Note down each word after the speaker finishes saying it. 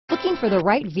Looking for the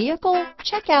right vehicle?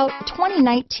 Check out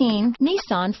 2019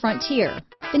 Nissan Frontier.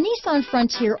 The Nissan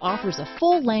Frontier offers a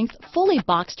full-length, fully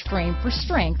boxed frame for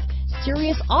strength,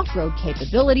 serious off-road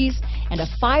capabilities, and a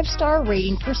 5-star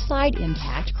rating for side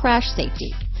impact crash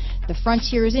safety. The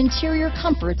Frontier's interior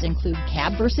comforts include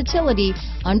cab versatility,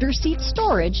 under-seat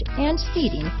storage, and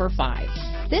seating for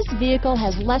 5. This vehicle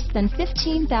has less than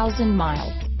 15,000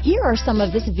 miles. Here are some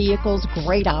of this vehicle's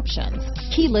great options: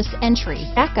 keyless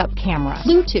entry, backup camera,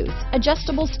 Bluetooth,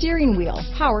 adjustable steering wheel,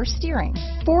 power steering,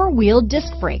 4-wheel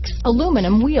disc brakes,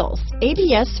 aluminum wheels,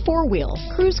 ABS 4-wheel,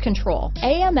 cruise control,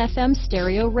 AM/FM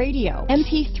stereo radio,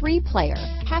 MP3 player,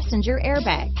 passenger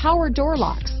airbag, power door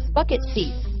locks, bucket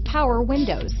seats, power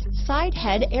windows, side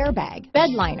head airbag, bed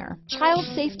liner, child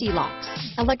safety locks,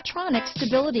 electronic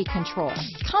stability control.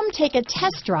 Come take a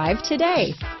test drive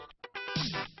today.